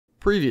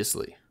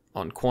Previously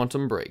on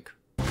Quantum Break.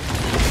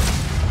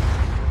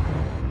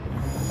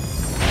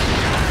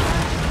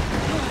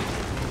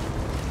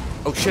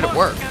 Oh shit, it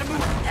worked.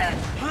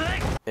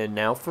 And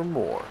now for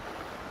more.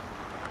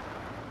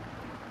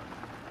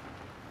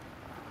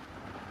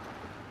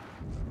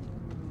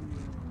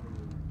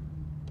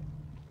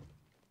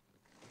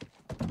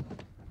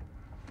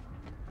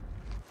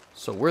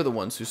 So we're the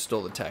ones who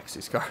stole the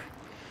taxi's car.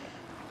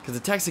 Because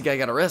the taxi guy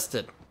got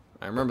arrested.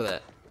 I remember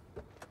that.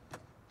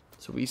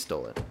 So we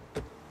stole it.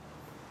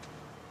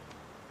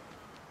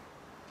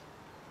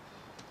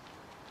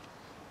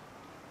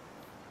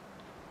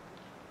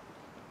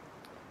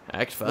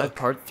 Act 5, Look,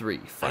 Part 3,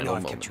 Final I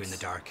know I've kept you in the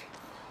dark.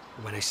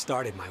 When I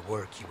started my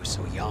work, you were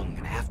so young,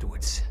 and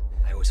afterwards,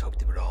 I always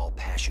hoped it would all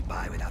pass you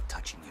by without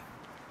touching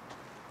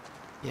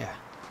you. Yeah.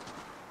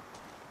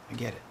 I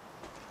get it.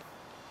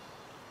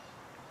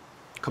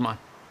 Come on.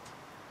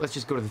 Let's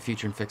just go to the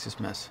future and fix this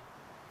mess.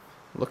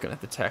 Looking at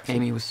the taxi.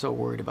 Amy was so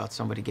worried about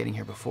somebody getting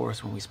here before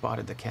us when we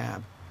spotted the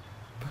cab.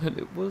 But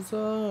it was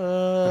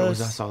us. But it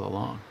was us all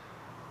along.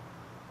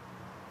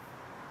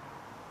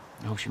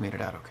 I hope she made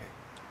it out okay.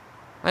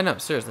 I know,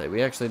 seriously,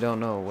 we actually don't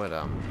know what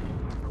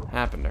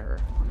happened to her.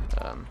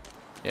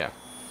 Yeah.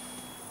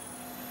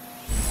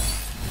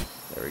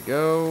 There we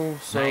go.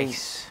 So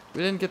Nice.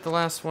 we didn't get the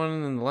last one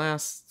and the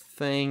last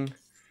thing.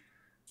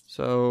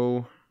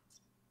 So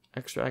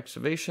extra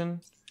activation.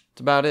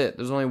 It's about it.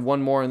 There's only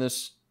one more in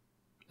this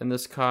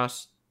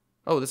cost.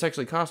 Oh, this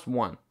actually cost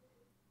 1.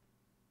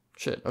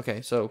 Shit.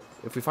 Okay, so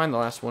if we find the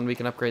last one, we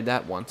can upgrade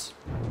that once.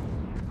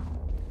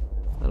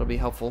 That'll be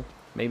helpful,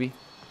 maybe.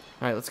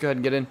 All right, let's go ahead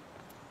and get in.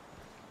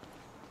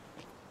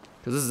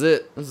 Because this is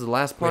it. This is the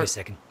last part. Wait a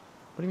second.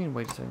 What do you mean,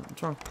 wait a second?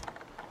 What's wrong?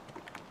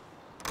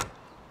 Alright,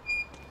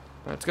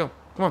 let's go.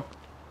 Come on.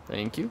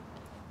 Thank you.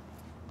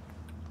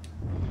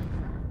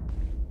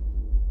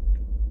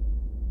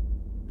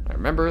 I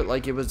remember it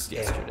like it was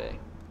yesterday.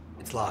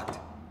 It's locked.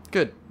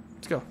 Good.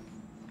 Let's go.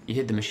 You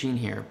hid the machine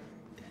here.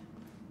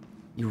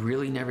 You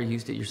really never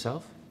used it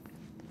yourself?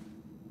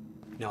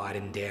 No, I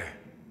didn't dare.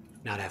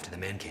 Not after the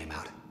men came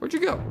out. Where'd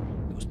you go?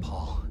 It was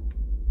Paul.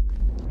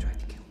 He tried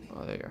to kill me.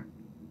 Oh, there you are.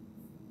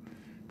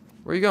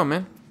 Where you going,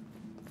 man?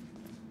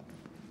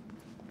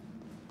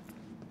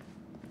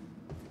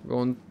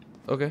 Going...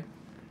 Okay.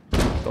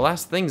 The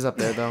last thing's up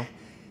there, though.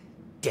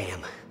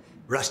 Damn.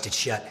 Rusted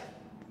shut.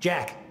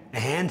 Jack, a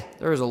hand?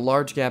 There is a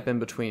large gap in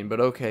between,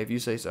 but okay, if you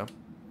say so.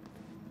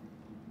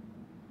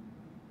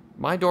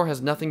 My door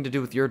has nothing to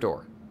do with your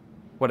door.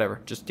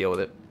 Whatever, just deal with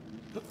it.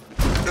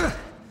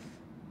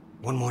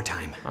 One more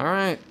time.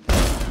 Alright.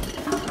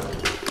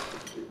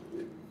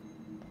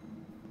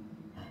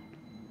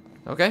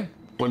 Okay.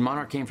 When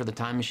Monarch came for the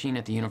time machine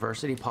at the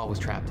university, Paul was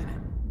trapped in it.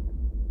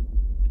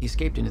 He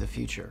escaped into the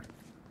future.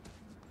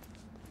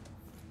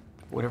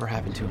 Whatever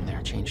happened to him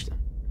there changed him.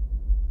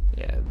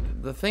 Yeah,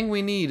 the thing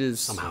we need is...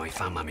 Somehow he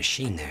found my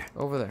machine there.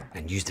 over there.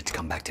 And used it to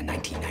come back to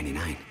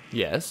 1999.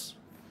 Yes.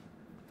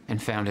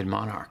 And founded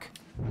Monarch.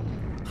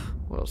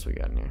 What else we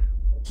got in here?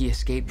 He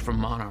escaped from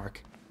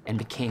Monarch and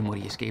became what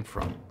he escaped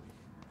from.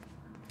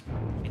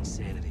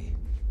 Insanity.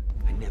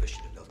 I never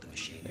should have built the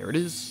machine. There it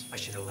is. I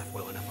should have left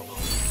well enough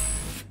alone.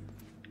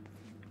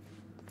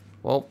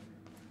 Well,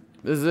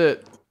 this is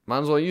it. Might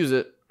as well use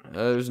it.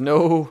 There's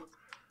no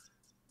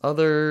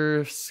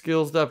other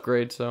skills to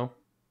upgrade, so...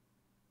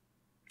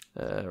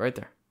 right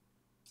there.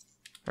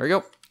 There we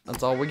go.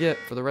 That's all we get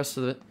for the rest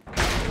of it.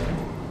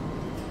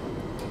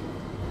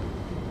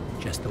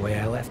 Just the way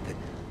I left it.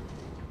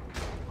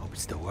 Hope it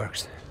still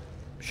works.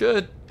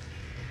 Should.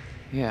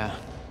 Yeah.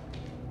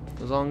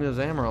 As long as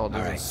Emerald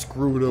doesn't All right.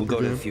 screw it up We'll go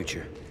to again. the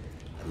future.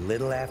 A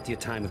little after your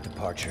time of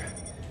departure.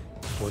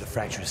 Before the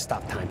fractures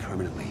stop time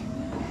permanently.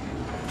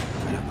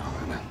 I don't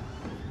know.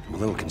 I'm a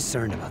little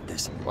concerned about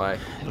this. Why?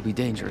 It'll be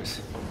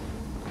dangerous.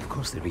 Of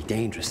course it'd be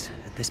dangerous.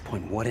 At this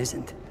point, what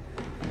isn't?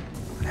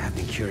 But I have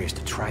been curious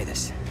to try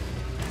this.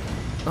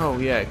 Oh,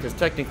 yeah, because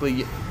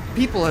technically,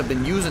 people have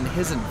been using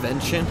his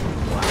invention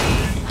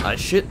a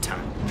shit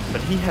ton,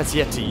 but he has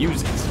yet to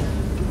use it.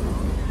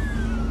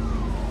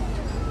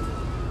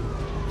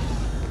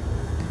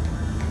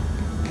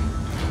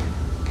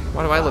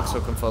 Why do I look so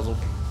confuzzled?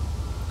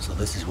 So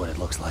this is what it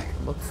looks like.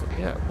 Looks,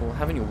 yeah, well,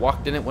 haven't you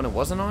walked in it when it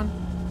wasn't on?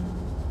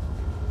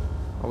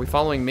 Are we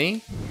following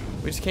me?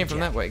 We just came from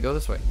that way. Go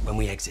this way. When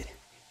we exit,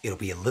 it'll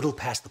be a little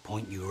past the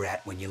point you were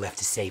at when you left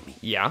to save me.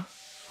 Yeah?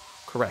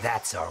 Correct.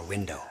 That's our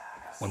window.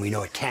 When we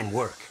know it can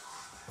work.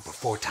 But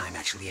before time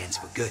actually ends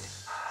for good.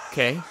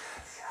 Okay.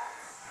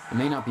 It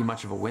may not be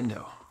much of a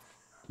window.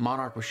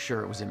 Monarch was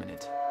sure it was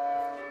imminent.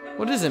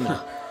 What is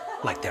imminent?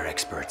 Like they're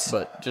experts.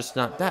 But just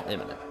not that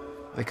imminent.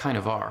 They kind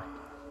of are.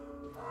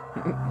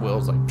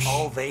 Will's like, psh.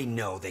 All they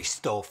know they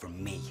stole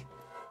from me.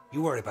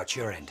 You worry about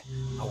your end.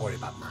 I'll worry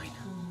about mine.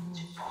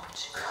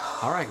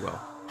 All right, Will.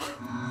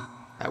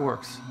 That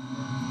works.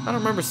 I don't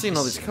remember seeing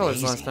all these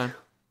colors last amazing. time.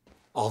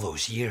 All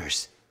those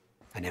years.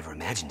 I never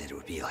imagined it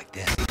would be like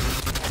this.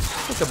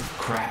 What the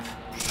Crap.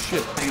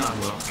 shit? Hang on,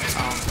 Will.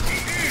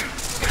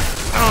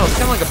 I don't know, it's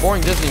kind of like a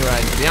boring Disney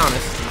ride, to be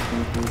honest.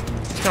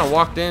 Just kind of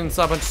walked in and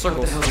saw a bunch of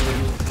circles.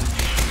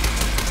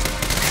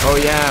 Oh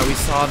yeah, we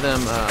saw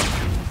them.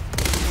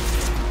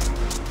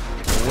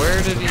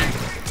 Where did he?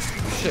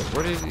 Shit,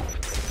 where did he?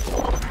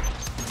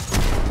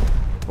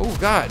 Oh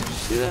God, did you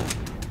see that?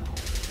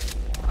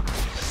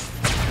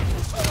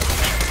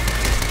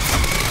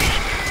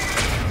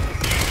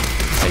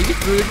 Hey, you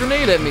threw the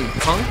grenade at me,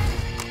 punk.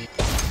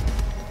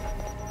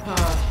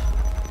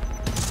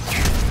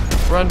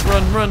 Run,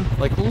 run, run.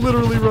 Like,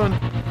 literally run.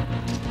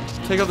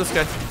 Take out this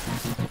guy.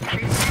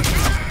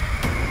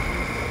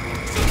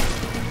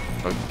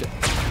 Okay.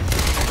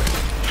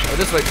 Oh,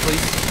 this way,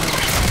 please.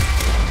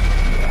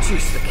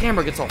 Jeez, the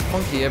camera gets all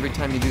funky every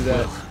time you do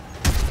that.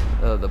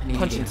 The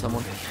punching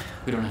someone.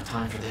 We don't have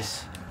time for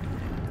this.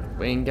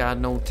 We ain't got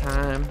no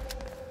time.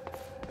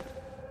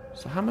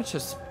 So how much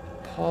has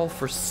Paul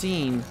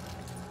foreseen?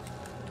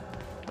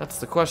 That's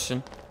the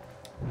question.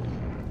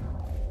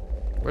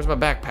 Where's my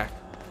backpack?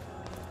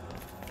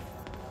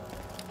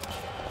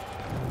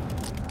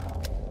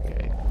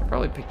 Okay, I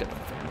probably picked up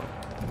enough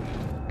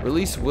ammo.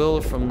 Release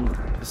Will from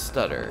the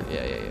stutter.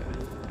 Yeah.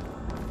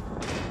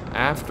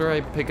 After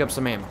I pick up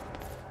some ammo.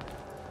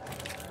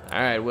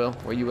 Alright, Will,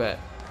 where you at?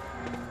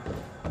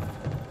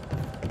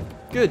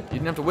 Good, you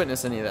didn't have to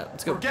witness any of that.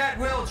 Let's go. Forget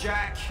Will,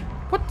 Jack.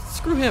 What?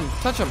 Screw him.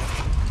 Touch him.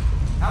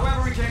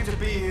 However he came to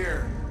be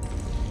here,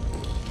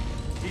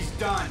 he's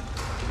done.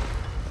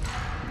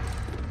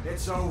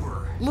 It's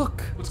over.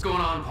 Look. What's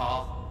going on,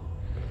 Paul?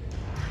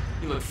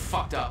 You look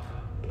fucked up.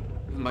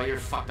 Even by your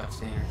fucked up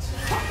standards.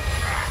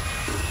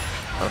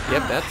 Oh,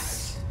 yep,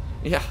 that's...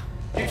 Yeah.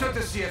 You took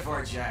the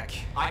CFR, Jack.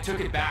 I took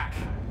it back.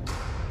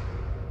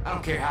 I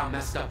don't care how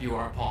messed up you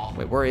are, Paul.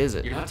 Wait, where is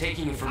it? You're not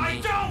taking it from me.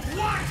 I don't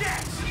want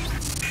it!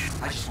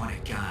 I just want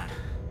it gone.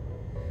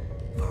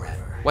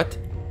 Forever. What?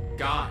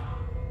 Gone.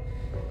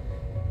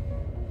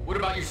 What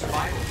about your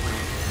survival plan?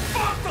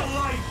 Fuck the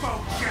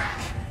lifeboat, Jack!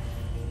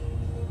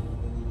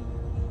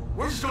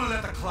 We're just gonna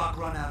let the clock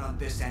run out on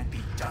this and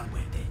be done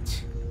with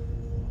it.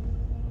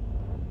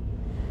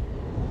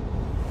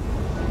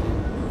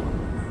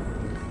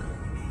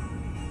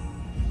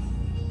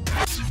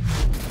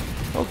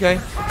 Okay.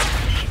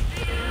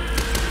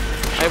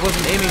 I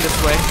wasn't aiming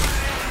this way.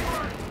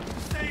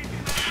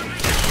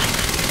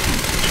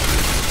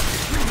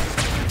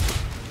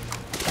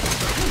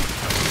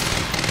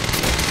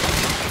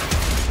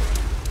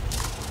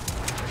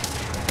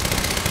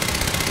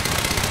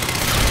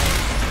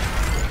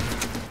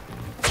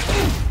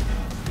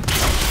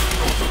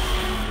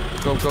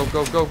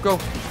 Go.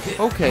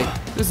 Okay,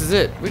 this is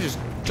it. We just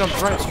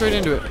jumped right straight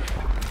into it.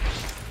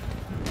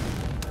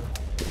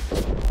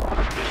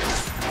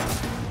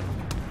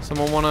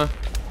 Someone wanna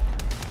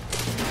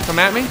come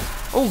at me?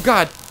 Oh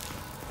God!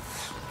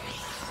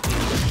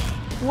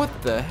 What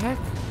the heck?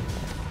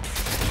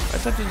 I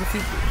thought to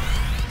defeat.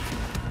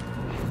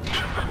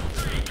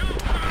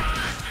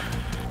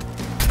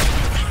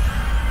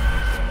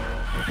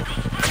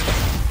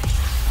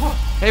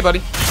 Hey,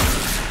 buddy.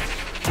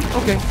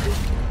 Okay.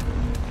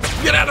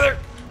 Get out of there!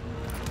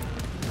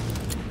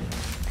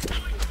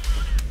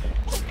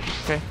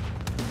 Okay.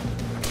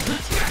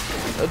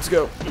 Let's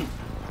go.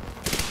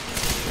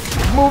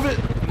 Move it!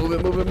 Move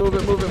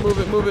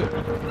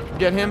it.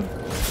 Get him.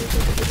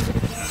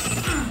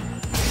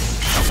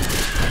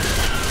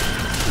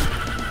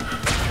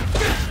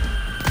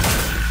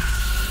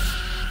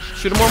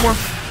 Shoot him one more.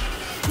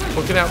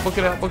 Book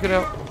it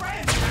out.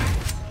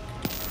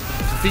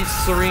 Defeat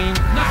Serene.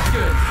 Not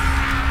good.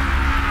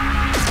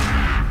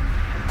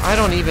 I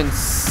don't even...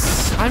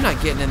 I'm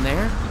not getting in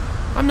there.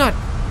 I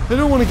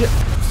don't want to get...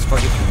 Just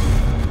fuck it.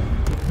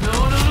 No.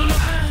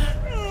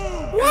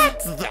 What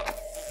the...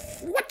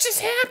 What just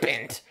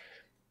happened?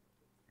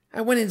 I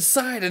went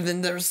inside and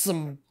then there's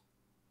some...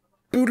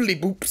 boodly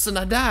boops and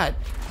I died.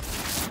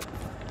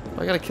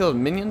 I gotta kill the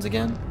minions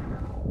again?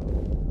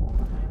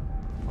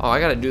 Oh,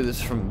 I gotta do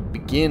this from the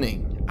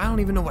beginning. I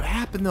don't even know what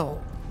happened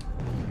though.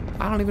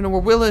 I don't even know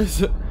where Will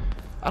is.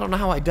 I don't know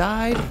how I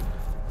died.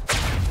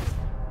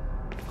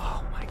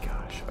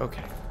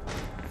 Okay.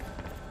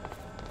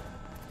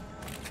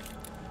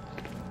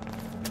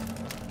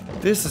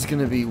 This is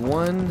gonna be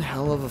one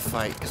hell of a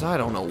fight, because I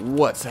don't know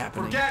what's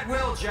happening. Forget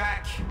Will,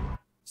 Jack.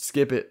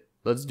 Skip it.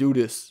 Let's do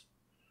this.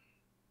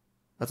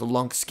 That's a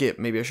long skip.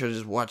 Maybe I should have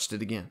just watched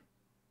it again.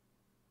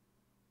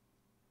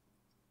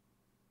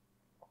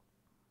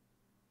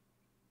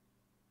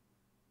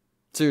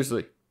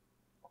 Seriously.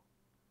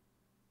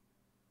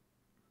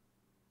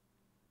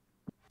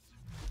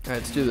 Alright,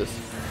 let's do this.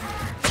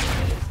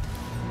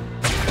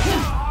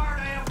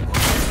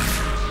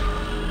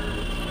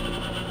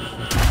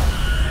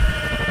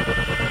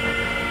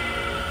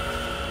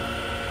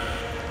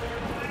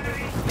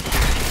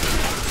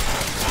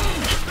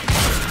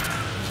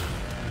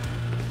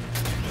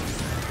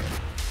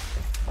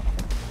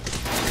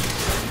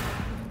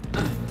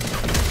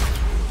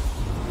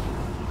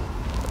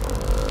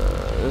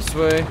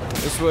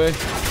 This way.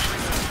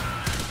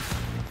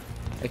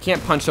 I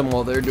can't punch them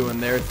while they're doing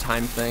their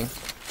time thing.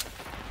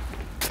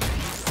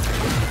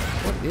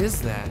 What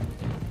is that?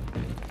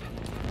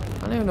 I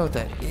don't don't even know what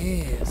that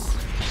is.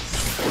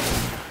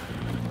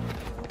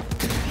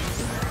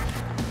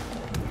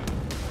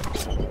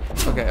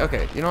 Okay,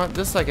 okay. You know what?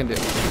 This I can do.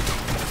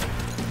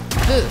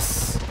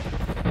 This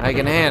I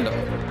can handle.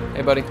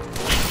 Hey, buddy.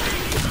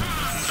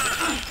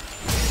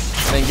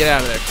 Then get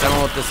out of there, because I don't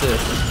know what this is.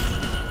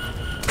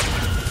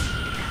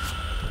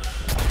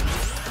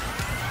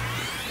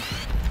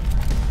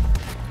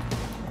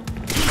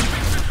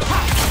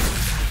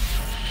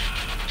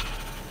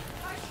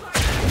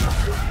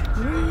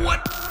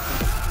 What?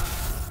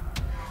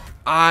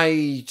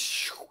 I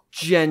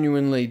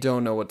genuinely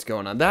don't know what's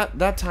going on.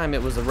 That time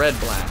it was a red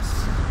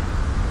blast.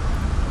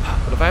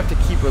 But if I have to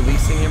keep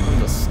releasing him from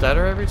the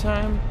stutter every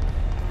time,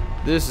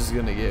 this is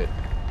gonna get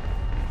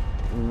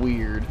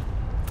weird.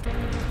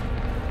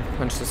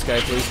 Punch this guy,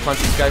 please. Punch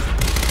this guy.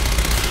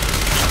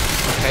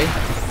 Okay.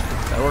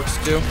 That works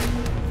too.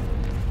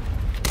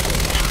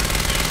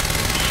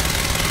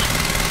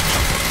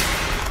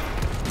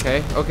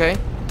 Okay, okay.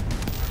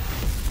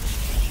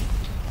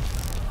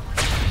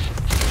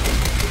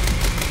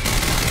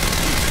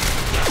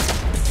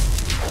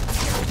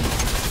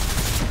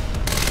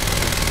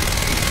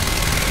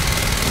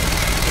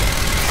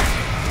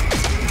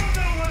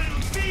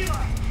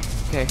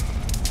 Okay.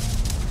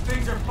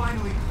 Things are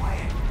finally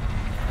quiet.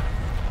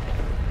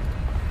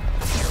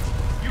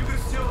 You can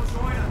still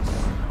join us.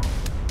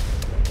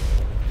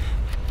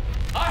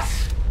 Us?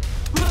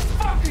 Who the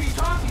fuck are you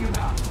talking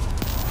about?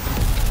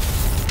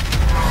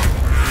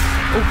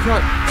 Oh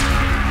god.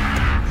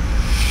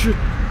 Shit.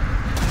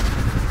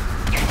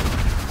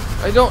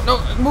 I don't know.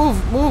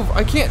 Move, move.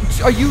 I can't.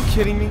 Are you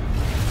kidding me?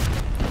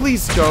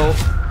 Please go.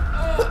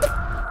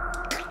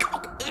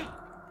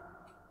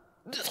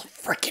 There's a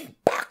freaking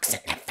box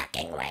in the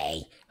fucking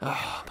way.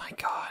 Oh my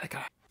god. I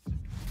gotta.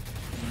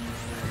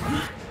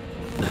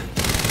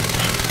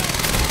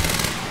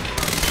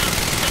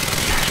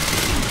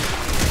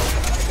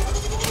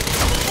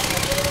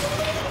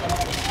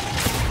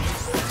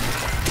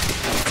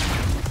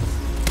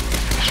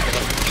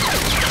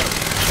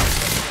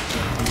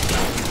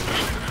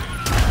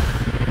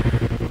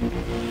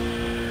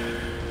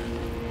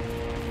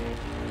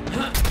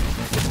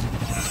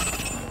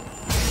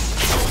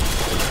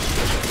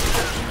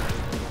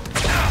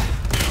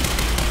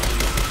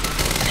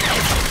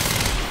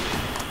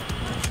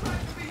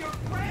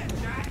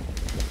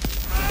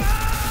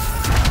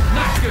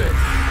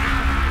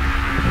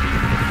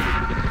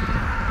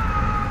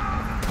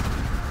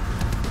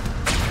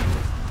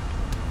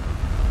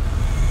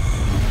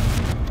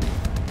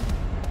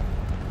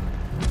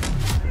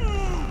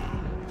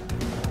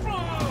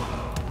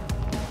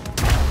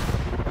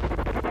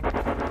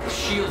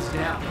 Shield's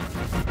down.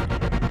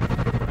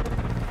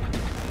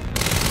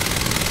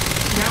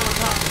 Now we're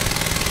talking.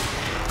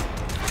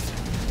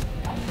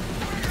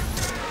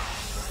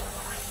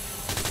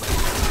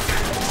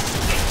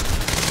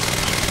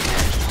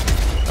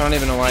 I don't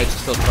even know why I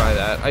still try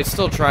that. I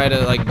still try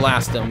to like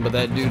blast him, but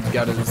that dude's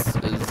got his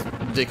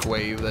dick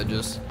wave that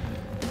just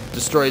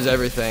destroys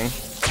everything.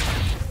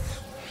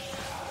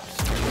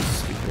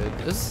 Stupid.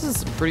 This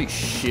is a pretty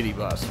shitty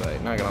boss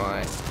fight, not gonna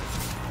lie.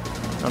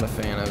 Not a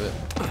fan of it.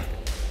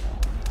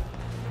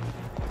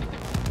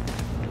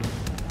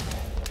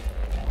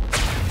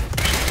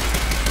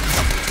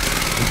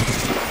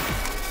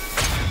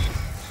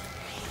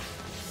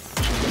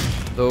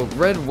 The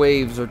red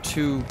waves are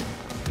too,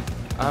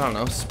 I don't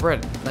know,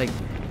 spread. Like,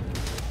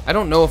 I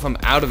don't know if I'm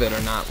out of it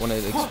or not when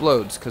it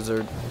explodes, because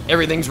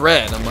everything's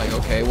red. I'm like,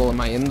 okay, well, am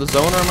I in the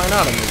zone or am I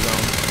not in the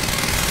zone?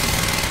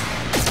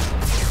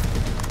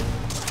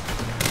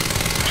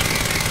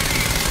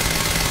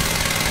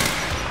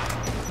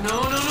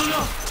 No, no, no,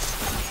 no.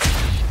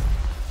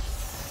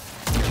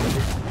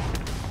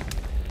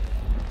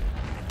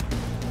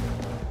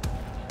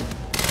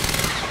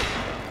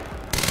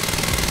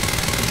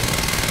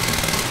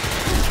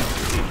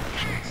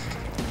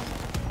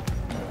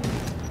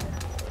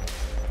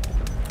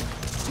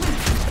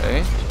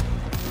 Okay.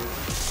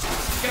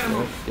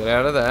 Get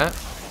out of that.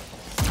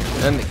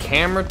 Then the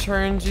camera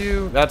turns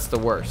you. That's the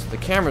worst. The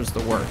camera's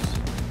the worst.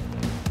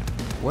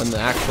 When the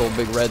actual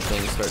big red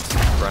thing starts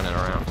running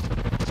around.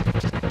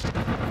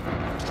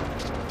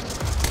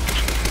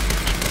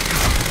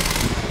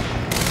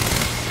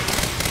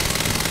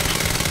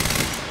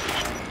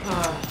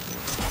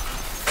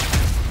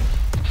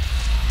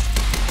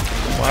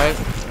 Why?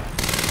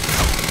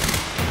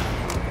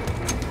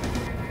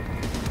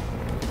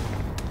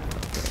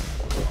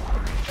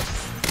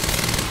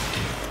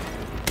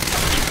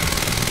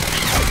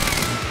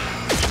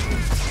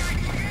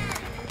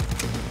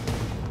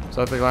 Is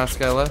that the last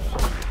guy left?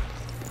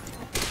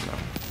 No.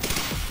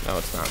 No,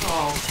 it's not.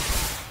 Oh.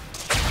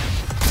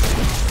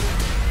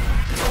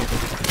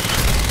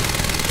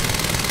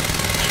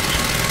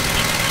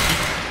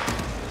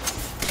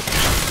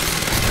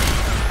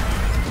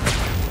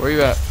 Where are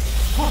you at?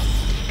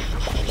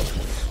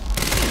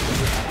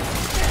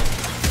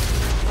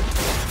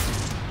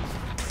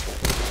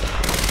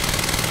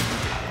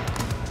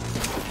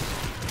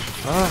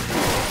 Ah.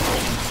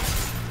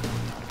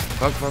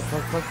 Fuck, fuck,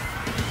 fuck, fuck.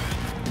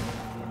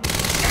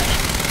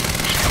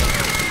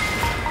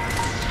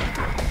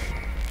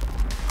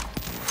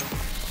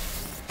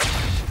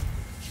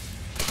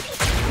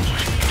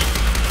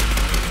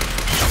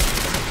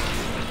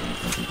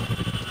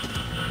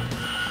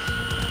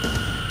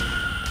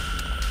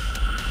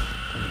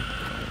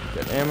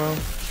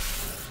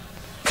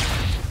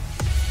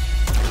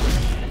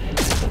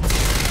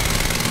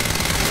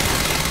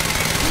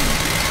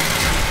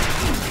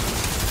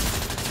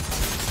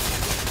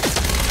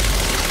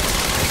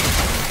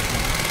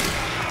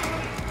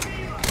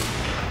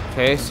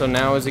 Okay, so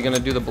now is he gonna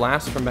do the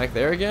blast from back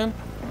there again?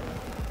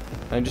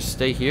 Can I just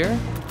stay here?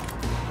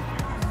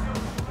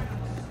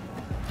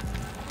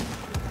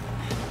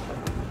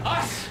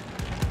 Us?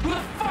 Who the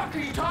fuck are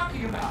you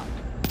talking about?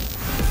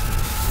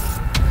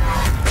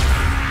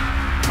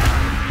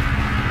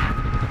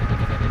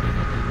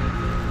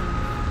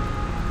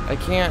 I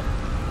can't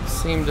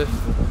seem to...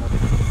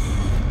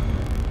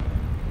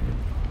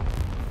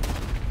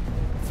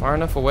 Far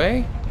enough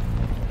away?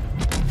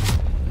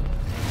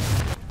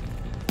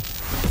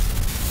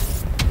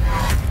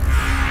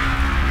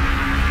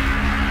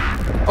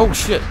 Oh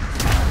shit!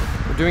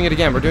 We're doing it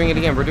again, we're doing it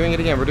again, we're doing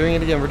it again, we're doing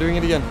it again, we're doing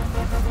it again.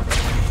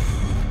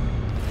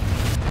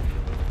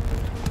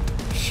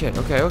 Shit,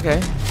 okay,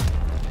 okay.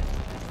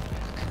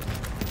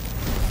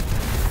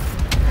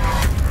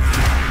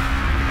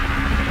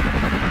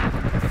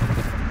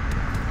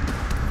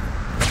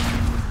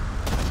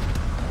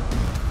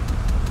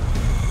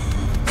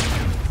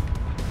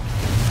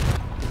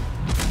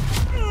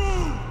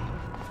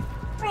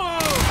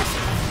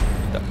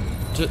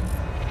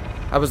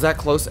 I was that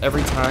close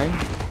every time.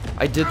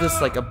 I did this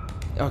like a...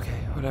 Okay,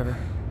 whatever.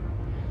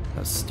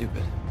 That was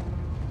stupid.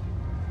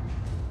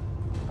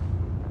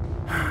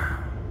 That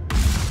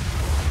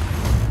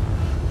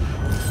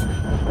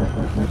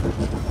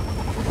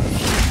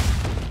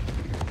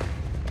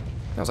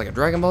was like a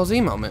Dragon Ball Z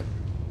moment.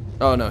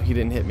 Oh no, he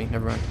didn't hit me.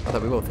 Never mind. I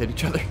thought we both hit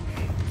each other.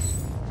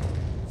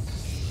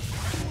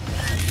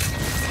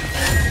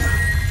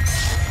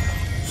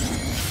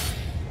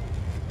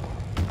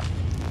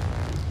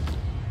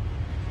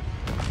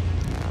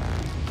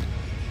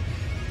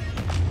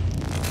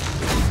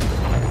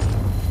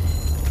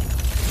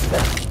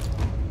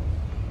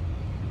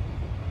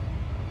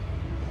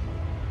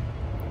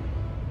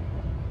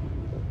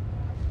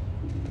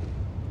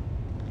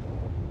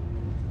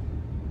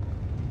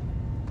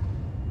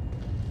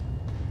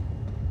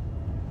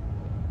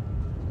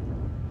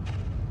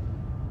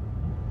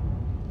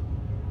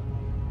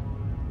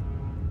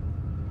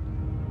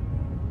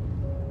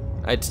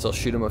 I'd still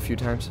shoot him a few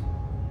times.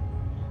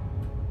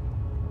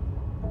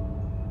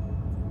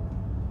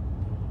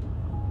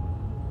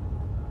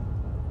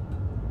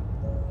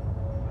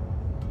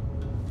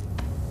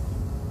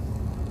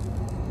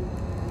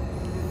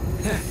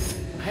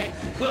 Hey,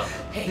 Will,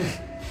 hey.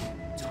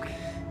 It's okay.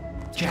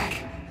 Jack.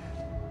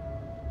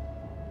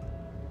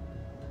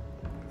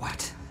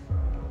 What?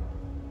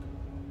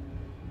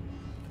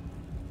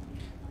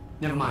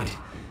 Never mind.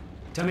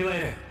 Tell me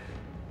later.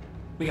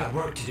 We got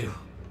work to do.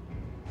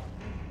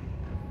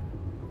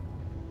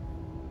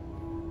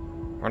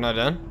 We're not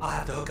done? I'll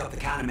have to hook up the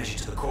countermeasure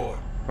to the core.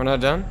 We're not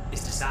done?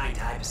 It's designed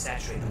to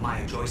hypersaturate the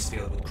Maya Joyce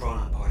field with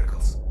chronon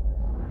particles.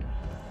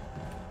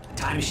 The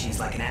time machine's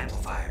like an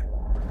amplifier.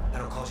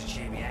 That'll cause a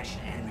chain reaction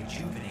and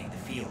rejuvenate the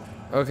field.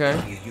 Okay.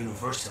 It'll be a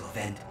universal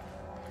event.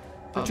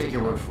 I'll take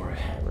your word for it.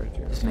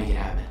 Just make it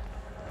happen.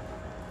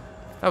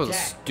 That was a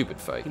Jack, stupid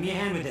fight. Give me a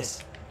hand with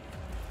this.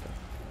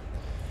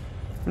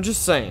 I'm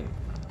just saying.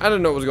 I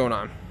didn't know what was going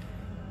on.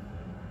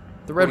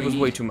 The red What do was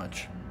you way need? too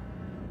much.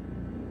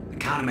 The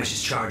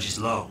countermeasure's charge is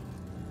low.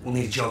 We'll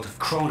need a jolt of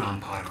chronon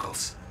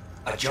particles.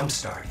 A jump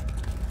start.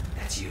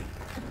 That's you.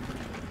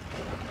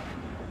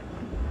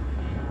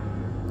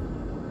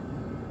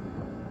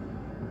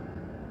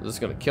 Is this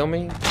gonna kill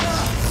me?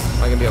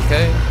 Am I gonna be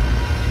okay?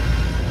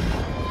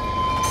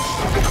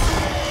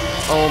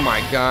 Oh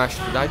my gosh,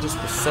 did I just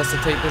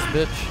resuscitate this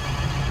bitch?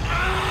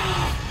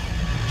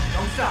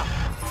 Don't stop.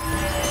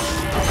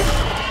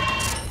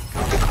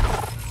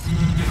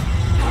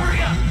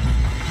 Hurry up!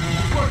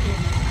 It's working.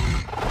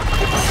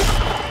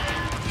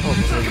 Oh,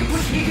 Fucking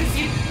push me against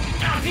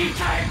the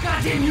entire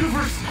goddamn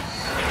universe.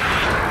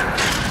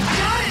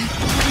 Got it!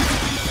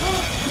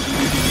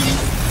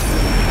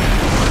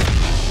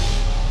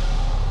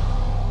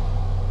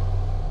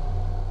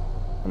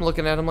 I'm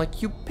looking at him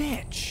like, you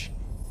bitch.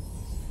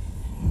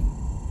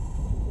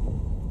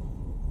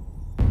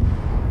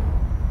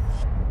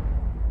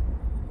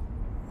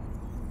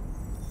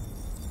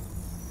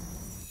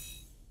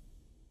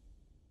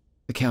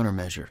 The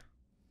countermeasure.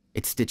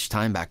 It stitched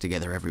time back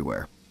together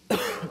everywhere. The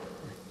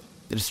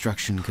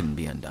destruction couldn't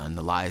be undone.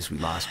 The lives we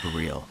lost were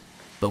real.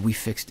 But we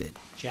fixed it.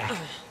 Jack.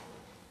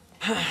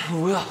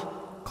 Will.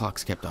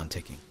 Clocks kept on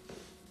ticking.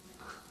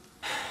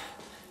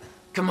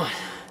 Come on.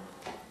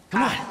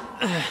 Come on.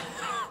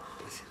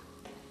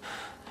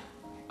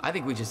 I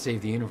think we just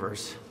saved the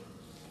universe.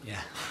 Yeah.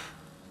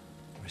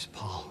 Where's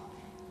Paul?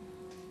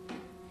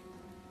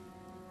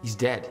 He's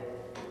dead.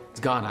 He's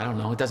gone. I don't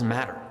know. It doesn't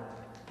matter.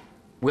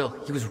 Will,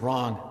 he was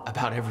wrong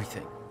about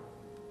everything.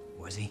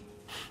 Was he?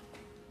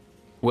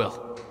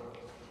 Will.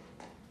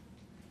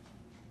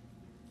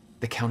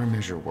 The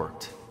countermeasure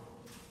worked.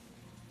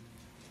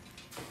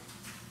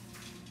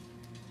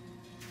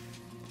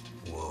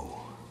 Whoa.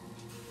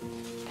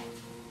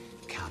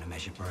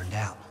 Countermeasure burned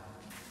out.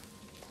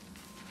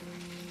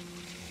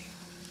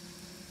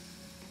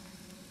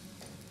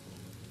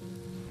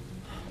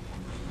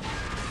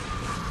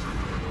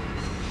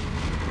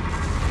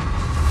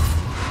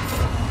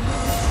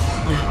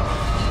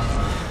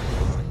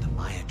 The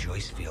Maya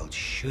Joyce field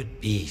should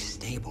be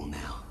unstable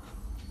now.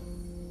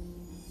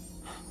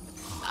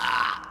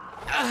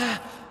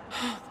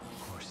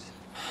 Of course,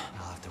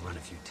 I'll have to run a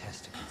few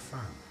tests to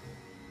confirm.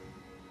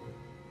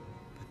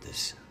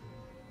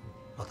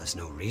 But there's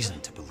no reason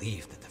to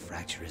believe that the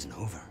fracture isn't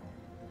over.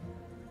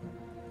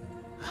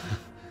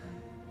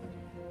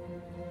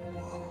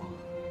 Whoa.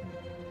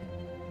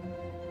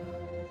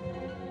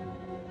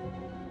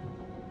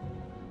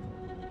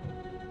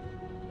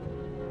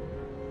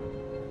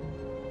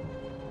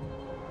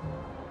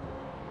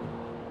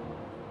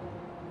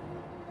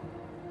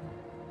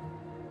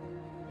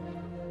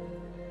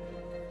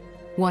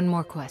 One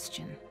more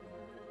question.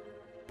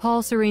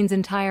 Paul Serene's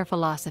entire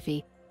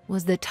philosophy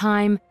was that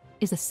time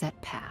is a set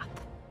path,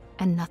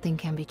 and nothing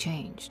can be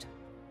changed.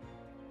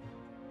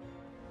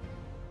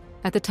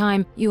 At the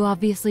time, you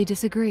obviously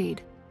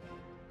disagreed.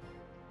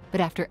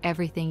 But after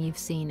everything you've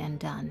seen and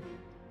done,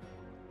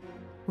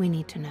 we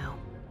need to know.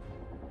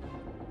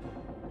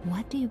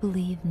 What do you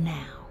believe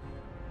now?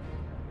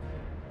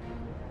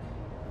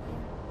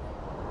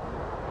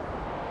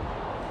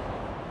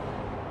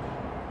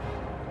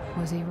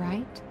 Was he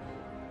right?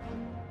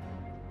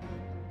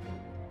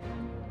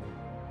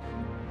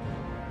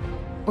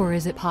 Or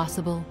is it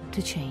possible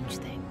to change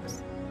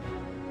things?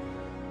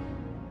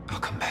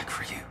 I'll come back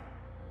for you.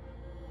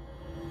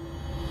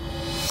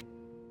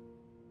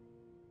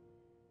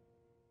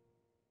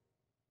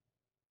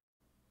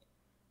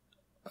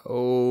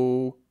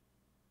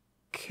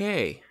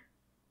 Okay.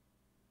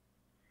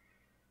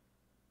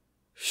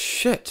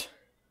 Shit.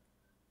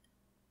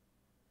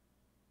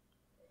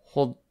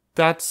 Well,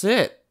 that's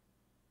it.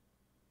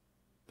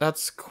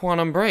 That's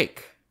Quantum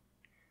Break.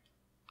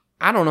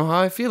 I don't know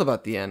how I feel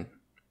about the end.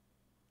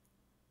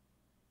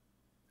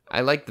 I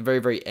like the very,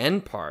 very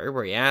end part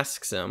where he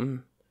asks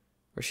him,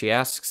 where she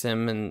asks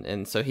him,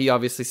 and so he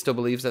obviously still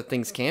believes that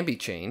things can be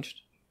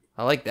changed.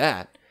 I like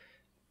that.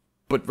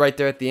 But right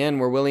there at the end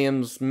where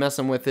William's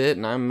messing with it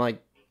and I'm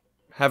like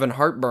having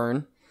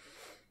heartburn,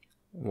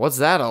 what's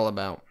that all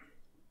about?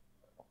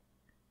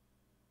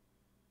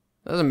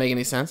 That doesn't make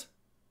any sense.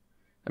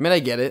 I mean, I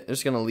get it. They're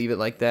just going to leave it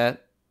like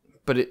that.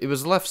 But it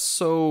was left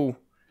so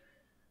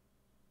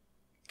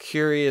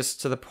curious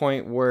to the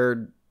point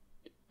where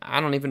I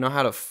don't even know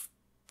how to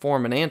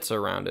form an answer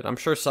around it. I'm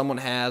sure someone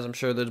has. I'm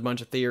sure there's a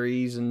bunch of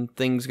theories and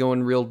things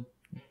going real,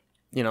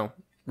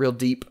 real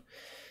deep.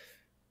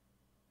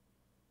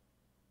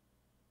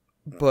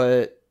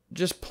 But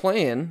just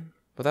playing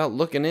without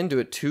looking into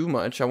it too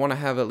much, I want to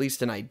have at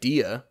least an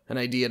idea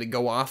to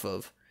go off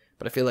of.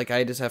 But I feel like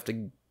I just have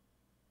to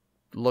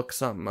look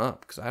something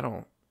up because I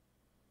don't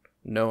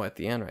know at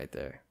the end right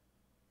there.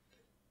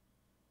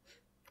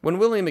 When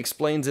William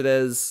explains it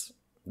as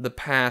the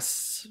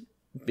past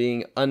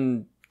being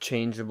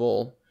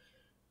unchangeable,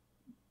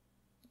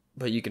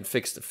 but you can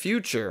fix the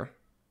future,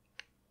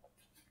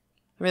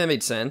 I mean, that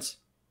made sense.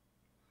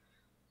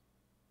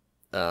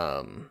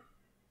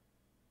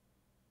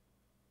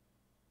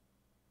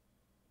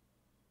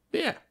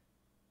 Yeah.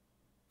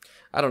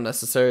 I don't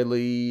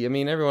necessarily, I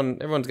mean,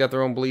 everyone's got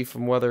their own belief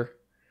on whether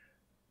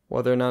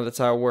or not that's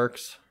how it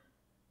works.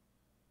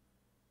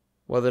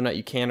 Whether or not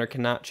you can or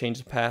cannot change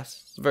the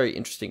past. It's a very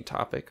interesting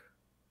topic.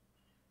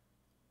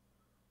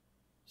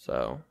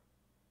 So,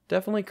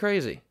 definitely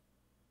crazy.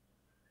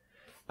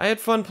 I had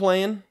fun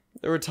playing.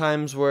 There were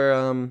times where,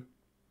 in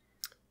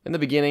the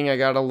beginning I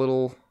got a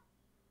little,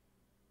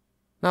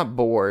 not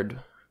bored,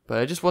 but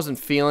I just wasn't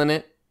feeling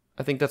it.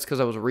 I think that's because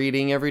I was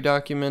reading every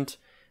document.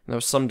 And there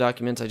were some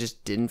documents I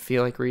just didn't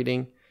feel like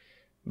reading.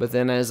 But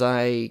then as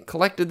I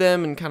collected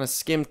them and kind of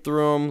skimmed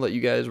through them, let you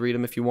guys read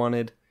them if you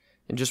wanted,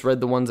 and just read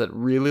the ones that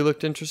really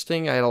looked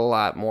interesting, I had a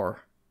lot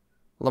more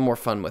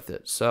fun with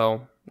it.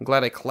 So I'm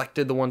glad I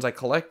collected the ones I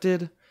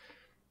collected.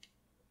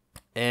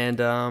 And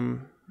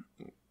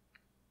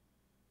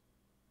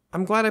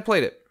I'm glad I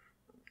played it.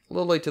 A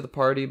little late to the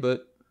party,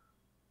 but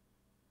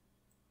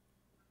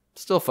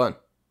still fun.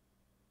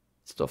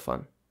 Still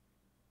fun.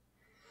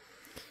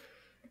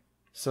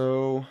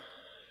 So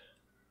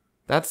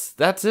that's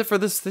it for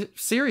this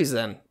series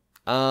then.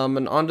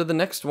 And on to the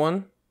next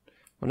one,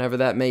 whenever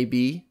that may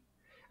be.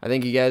 I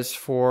thank you guys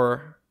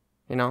for,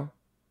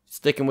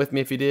 sticking with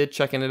me if you did,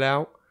 checking it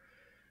out.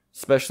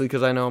 Especially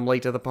because I know I'm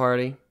late to the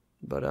party.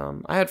 But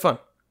I had fun.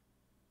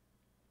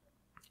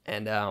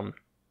 And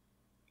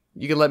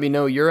you can let me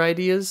know your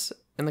ideas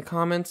in the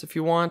comments if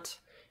you want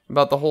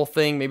about the whole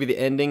thing. Maybe the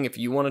ending if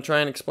you want to try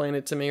and explain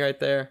it to me right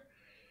there.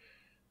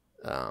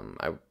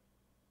 I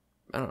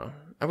don't know.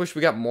 I wish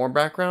we got more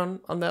background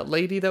on that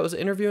lady that was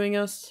interviewing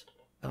us.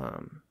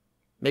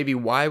 Maybe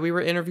why we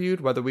were interviewed,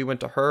 whether we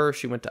went to her or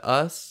she went to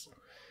us.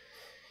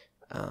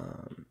 I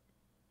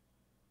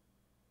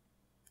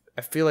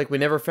feel like we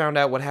never found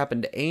out what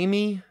happened to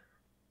Amy.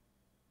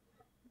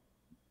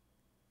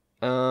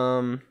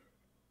 And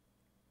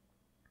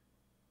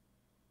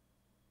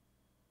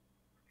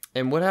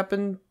what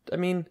happened,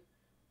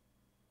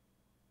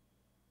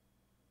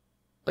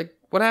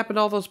 what happened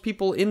to all those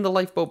people in the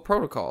lifeboat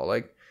protocol?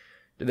 Like,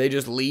 did they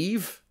just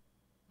leave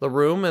the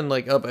room and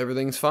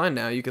everything's fine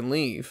now, you can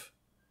leave?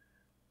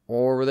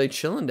 Or were they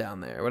chilling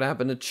down there? What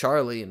happened to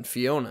Charlie and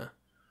Fiona?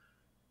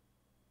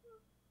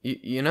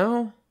 You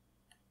know?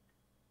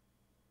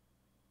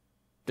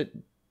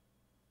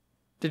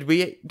 Did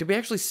we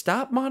actually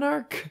stop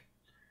Monarch?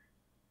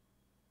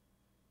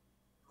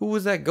 Who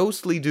was that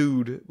ghostly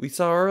dude we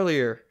saw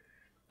earlier?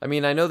 I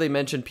mean, I know they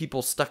mentioned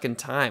people stuck in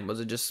time. Was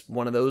it just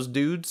one of those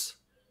dudes?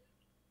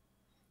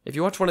 If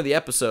you watch one of the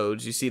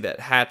episodes, you see that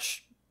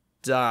Hatch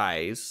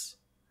dies.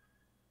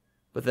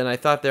 But then I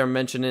thought they were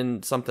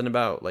mentioning something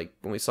about, like,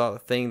 when we saw the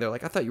thing, they're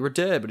like, I thought you were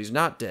dead, but he's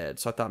not dead.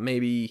 So I thought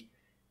maybe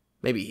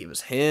he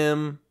was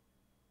him.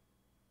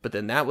 But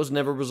then that was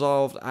never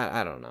resolved.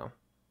 I don't know.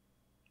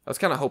 I was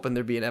kind of hoping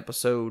there'd be an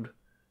episode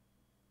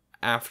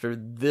after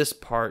this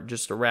part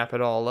just to wrap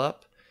it all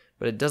up.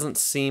 But it doesn't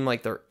seem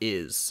like there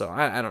is. So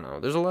I don't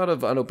know. There's a lot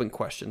of unopened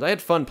questions. I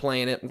had fun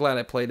playing it. I'm glad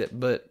I played it.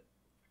 But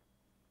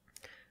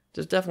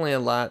there's definitely a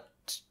lot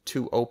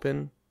to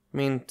open. I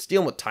mean, it's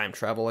dealing with time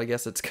travel. I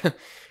guess it's kind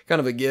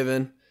of a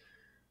given.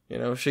 You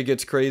know, shit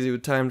gets crazy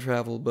with time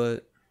travel.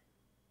 But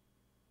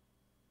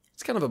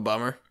it's kind of a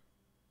bummer.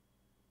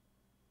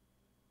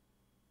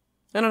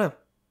 I don't know.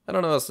 I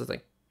don't know what else to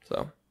think.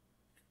 So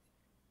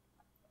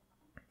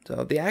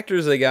the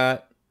actors they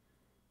got,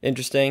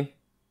 interesting.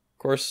 Of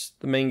course,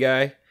 the main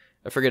guy,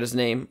 I forget his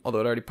name, although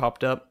it already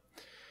popped up.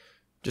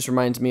 Just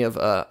reminds me of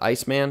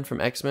Iceman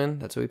from X-Men.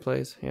 That's who he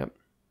plays. Yep.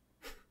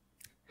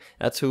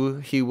 That's who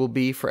he will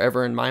be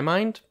forever in my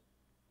mind.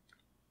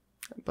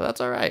 But that's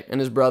all right. And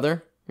his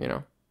brother, you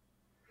know.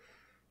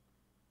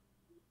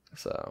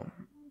 So,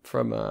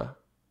 from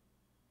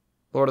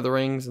Lord of the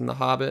Rings and The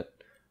Hobbit.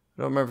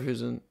 I don't remember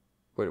who's in,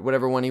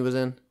 whatever one he was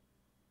in.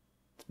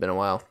 It's been a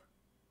while.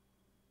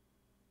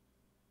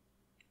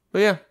 But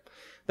yeah,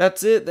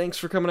 that's it. Thanks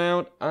for coming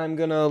out. I'm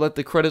going to let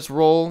the credits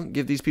roll.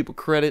 Give these people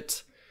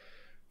credit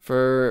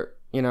for,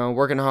 you know,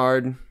 working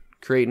hard,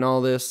 creating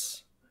all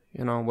this.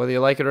 You know, whether you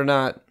like it or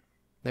not,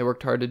 they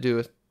worked hard to do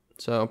it.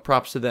 So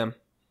props to them.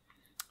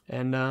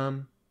 And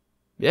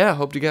yeah,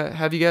 hope to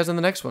have you guys on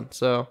the next one.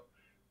 So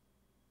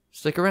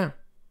stick around.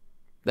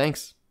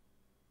 Thanks.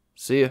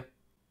 See ya.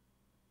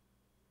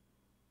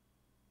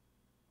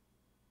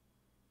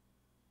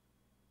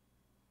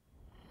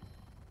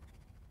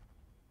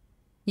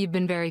 You've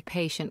been very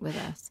patient with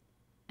us,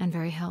 and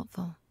very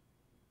helpful.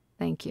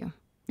 Thank you.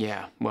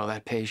 Yeah, well,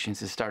 that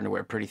patience is starting to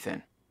wear pretty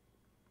thin.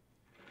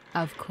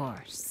 Of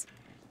course.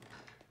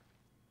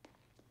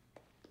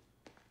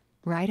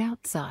 Right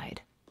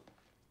outside.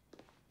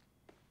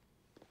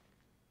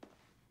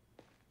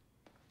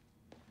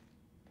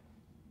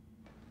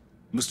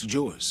 Mr.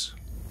 Joyce.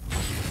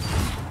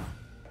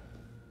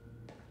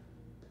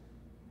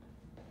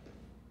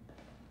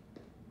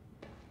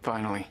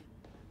 Finally.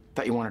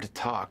 Thought you wanted to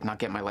talk, not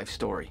get my life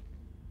story.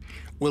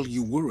 Well,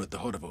 you were at the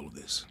heart of all of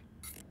this.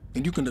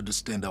 And you can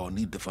understand our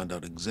need to find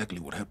out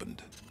exactly what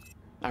happened.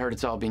 I heard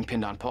it's all being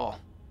pinned on Paul.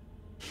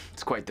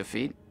 It's quite the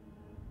feat.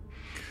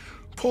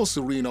 Paul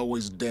Serene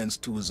always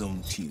danced to his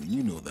own tune,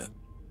 you know that.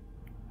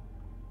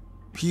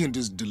 He and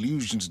his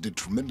delusions did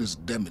tremendous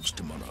damage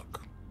to Monarch.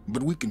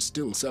 But we can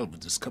still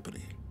salvage this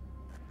company.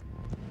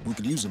 We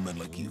could use a man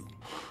like you.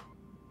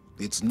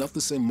 It's not the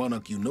same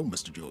Monarch you know,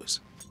 Mr. Joyce.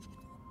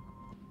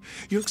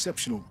 Your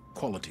exceptional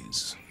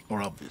qualities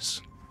are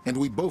obvious, and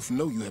we both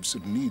know you have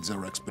certain needs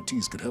our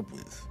expertise could help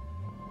with.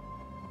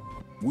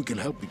 We can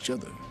help each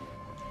other.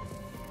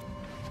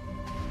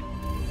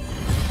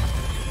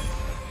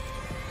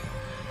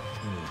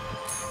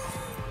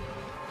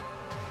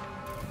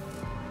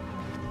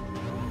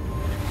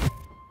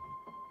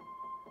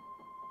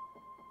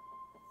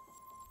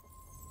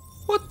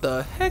 What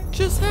the heck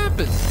just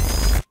happened?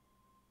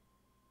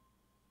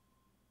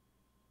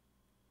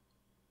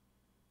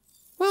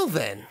 Well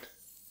then,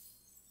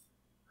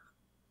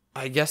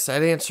 I guess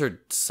that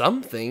answered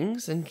some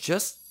things and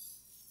just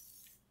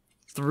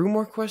threw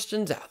more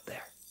questions out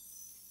there.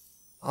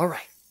 All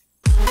right.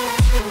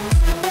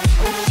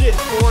 Oh shit,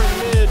 4 in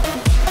mid.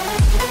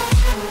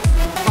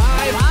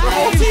 5, the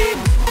whole team!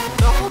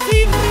 The whole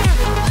team's here!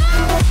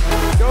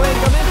 Go in,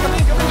 come in, come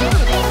in, come in, come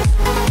in.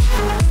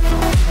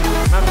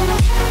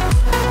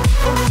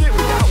 Oh shit, we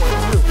got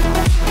one too.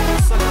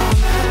 Suck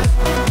on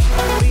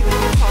that. Leaving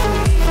your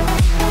pony.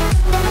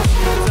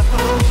 There's a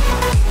hoe.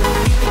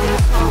 Leaving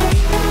your pony.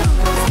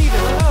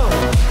 Steven, hello.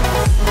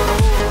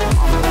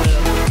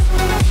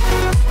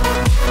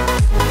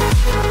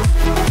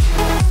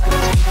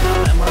 Not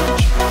that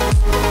much.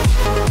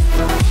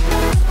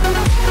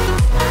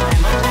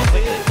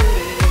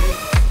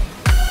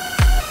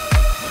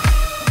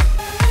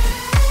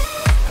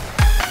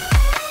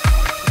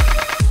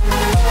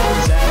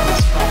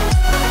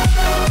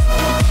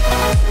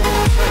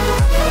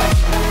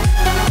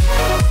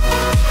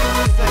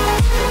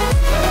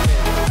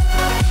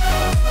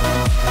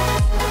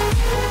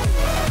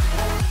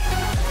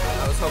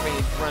 I was hoping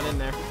he'd run in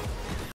there.